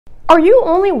Are you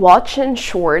only watching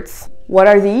shorts? What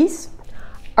are these?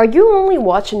 Are you only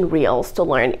watching reels to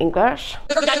learn English?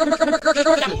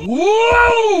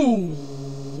 Whoa!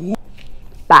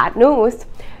 Bad news.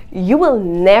 You will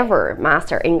never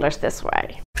master English this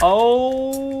way.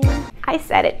 Oh. I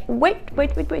said it. Wait.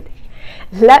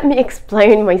 Let me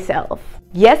explain myself.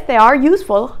 Yes, they are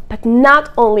useful, but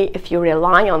not only if you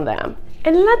rely on them.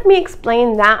 And let me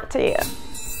explain that to you.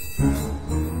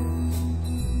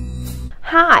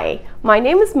 Hi, my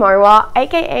name is Marwa,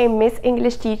 aka Miss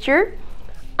English Teacher.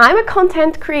 I'm a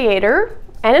content creator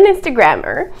and an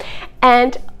Instagrammer,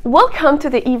 and welcome to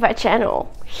the Eva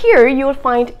channel. Here you will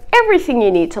find everything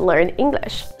you need to learn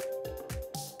English.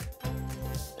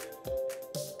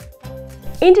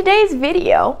 In today's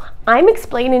video, I'm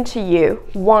explaining to you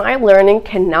why learning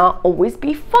cannot always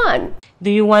be fun.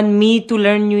 Do you want me to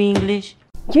learn new English?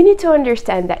 You need to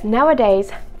understand that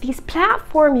nowadays, these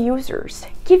platform users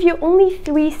give you only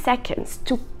 3 seconds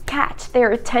to catch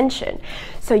their attention.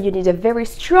 So you need a very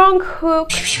strong hook.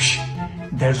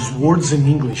 There's words in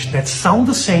English that sound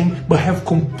the same but have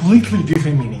completely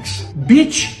different meanings.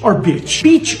 Bitch or bitch,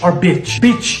 bitch or bitch,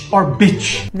 bitch or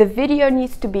bitch. The video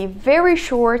needs to be very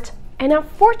short, and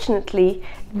unfortunately,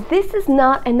 this is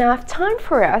not enough time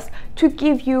for us to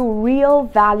give you real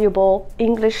valuable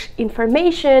English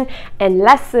information and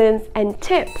lessons and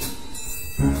tips.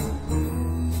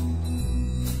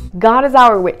 God is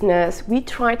our witness, we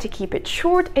try to keep it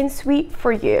short and sweet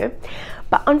for you,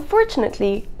 but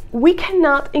unfortunately, we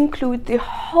cannot include the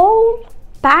whole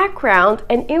background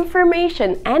and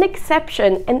information and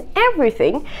exception and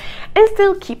everything and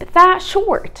still keep it that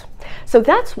short. So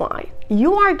that's why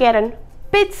you are getting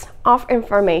bits of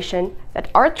information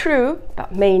that are true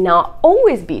but may not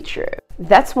always be true.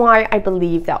 That's why I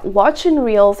believe that watching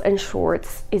reels and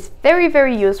shorts is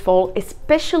very useful,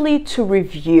 especially to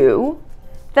review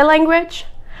the language,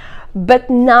 but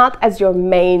not as your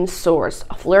main source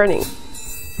of learning.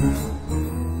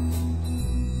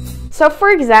 So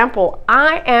for example,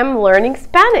 I am learning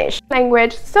Spanish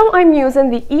language, so I'm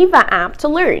using the Eva app to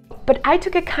learn. But I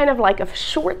took a kind of like a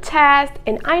short test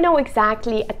and I know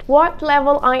exactly at what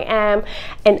level I am,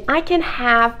 and I can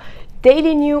have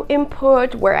daily new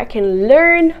input where I can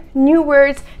learn new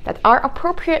words that are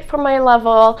appropriate for my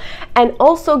level and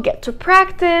also get to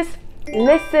practice,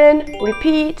 listen,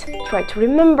 repeat, try to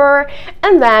remember,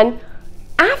 and then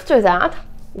after that,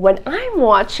 when I'm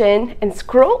watching and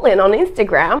scrolling on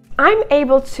Instagram, I'm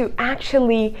able to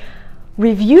actually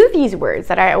review these words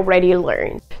that I already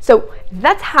learned. So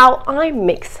that's how I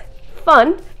mix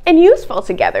fun and useful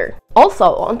together.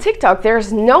 Also, on TikTok,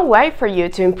 there's no way for you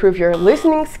to improve your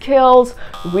listening skills,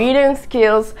 reading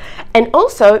skills, and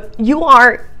also you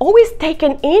are always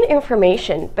taking in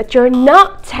information, but you're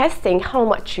not testing how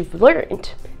much you've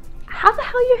learned. How the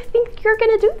hell you think you're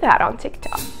gonna do that on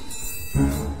TikTok?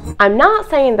 I'm not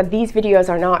saying that these videos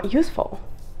are not useful.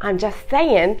 I'm just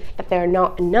saying that they're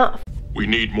not enough. We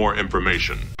need more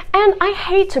information. And I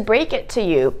hate to break it to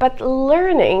you, but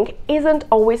learning isn't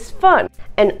always fun.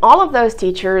 And all of those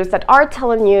teachers that are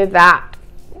telling you that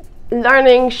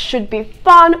learning should be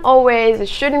fun always, it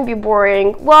shouldn't be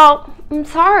boring, well, I'm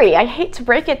sorry, I hate to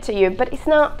break it to you, but it's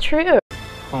not true.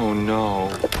 Oh no.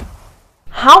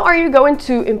 How are you going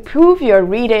to improve your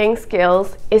reading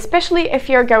skills, especially if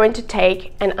you're going to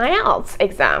take an IELTS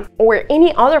exam or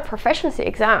any other proficiency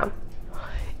exam?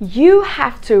 You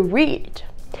have to read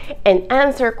and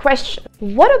answer questions.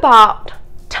 What about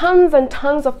tons and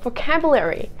tons of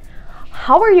vocabulary?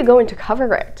 How are you going to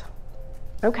cover it?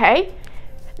 Okay,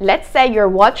 let's say you're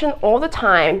watching all the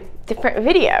time different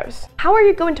videos. How are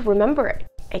you going to remember it?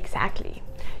 Exactly.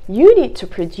 You need to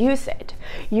produce it.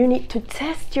 You need to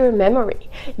test your memory.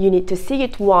 You need to see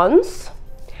it once,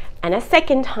 and a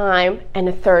second time, and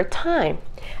a third time.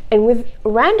 And with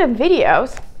random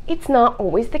videos, it's not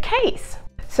always the case.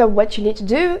 So what you need to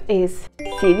do is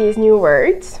see these new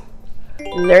words,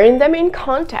 learn them in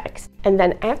context, and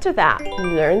then after that,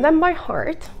 learn them by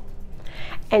heart,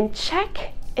 and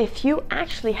check if you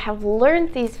actually have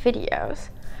learned these videos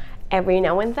every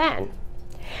now and then.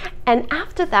 And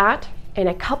after that, in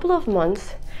a couple of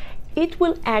months, it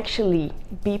will actually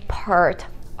be part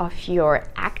of your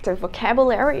active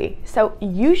vocabulary. So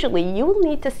usually you will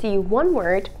need to see one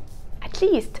word at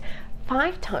least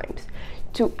 5 times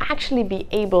to actually be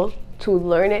able to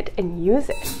learn it and use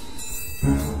it.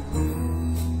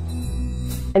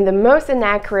 And the most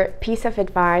inaccurate piece of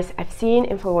advice I've seen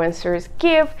influencers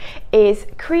give is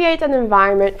create an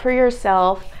environment for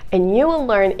yourself and you will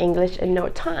learn English in no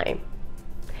time.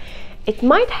 It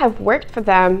might have worked for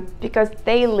them because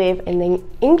they live in an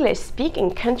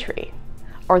English-speaking country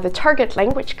or the target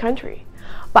language country.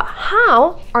 But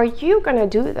how are you gonna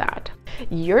do that?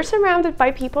 You're surrounded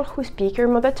by people who speak your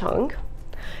mother tongue.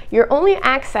 Your only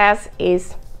access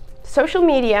is social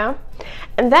media,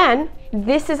 and then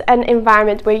this is an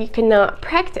environment where you cannot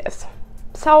practice.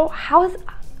 So how is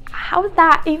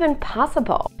that even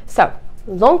possible? So,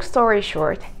 long story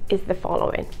short is the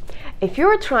following. If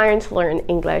you're trying to learn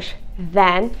English,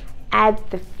 then add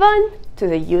the fun to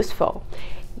the useful.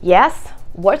 Yes,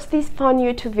 watch these fun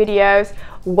YouTube videos,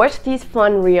 watch these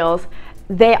fun reels.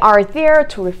 They are there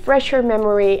to refresh your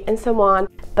memory and so on,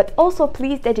 but also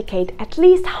please dedicate at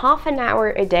least half an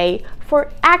hour a day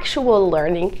for actual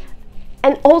learning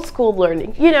and old school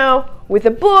learning, you know, with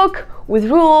a book, with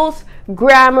rules,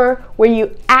 grammar, where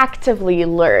you actively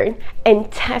learn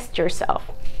and test yourself.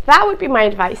 That would be my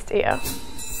advice to you.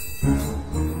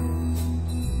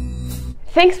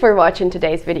 Thanks for watching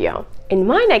today's video. In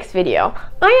my next video,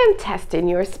 I am testing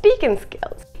your speaking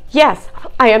skills. Yes,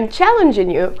 I am challenging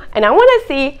you, and I want to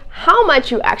see how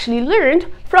much you actually learned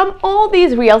from all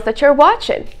these reels that you're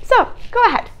watching. So go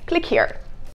ahead, click here.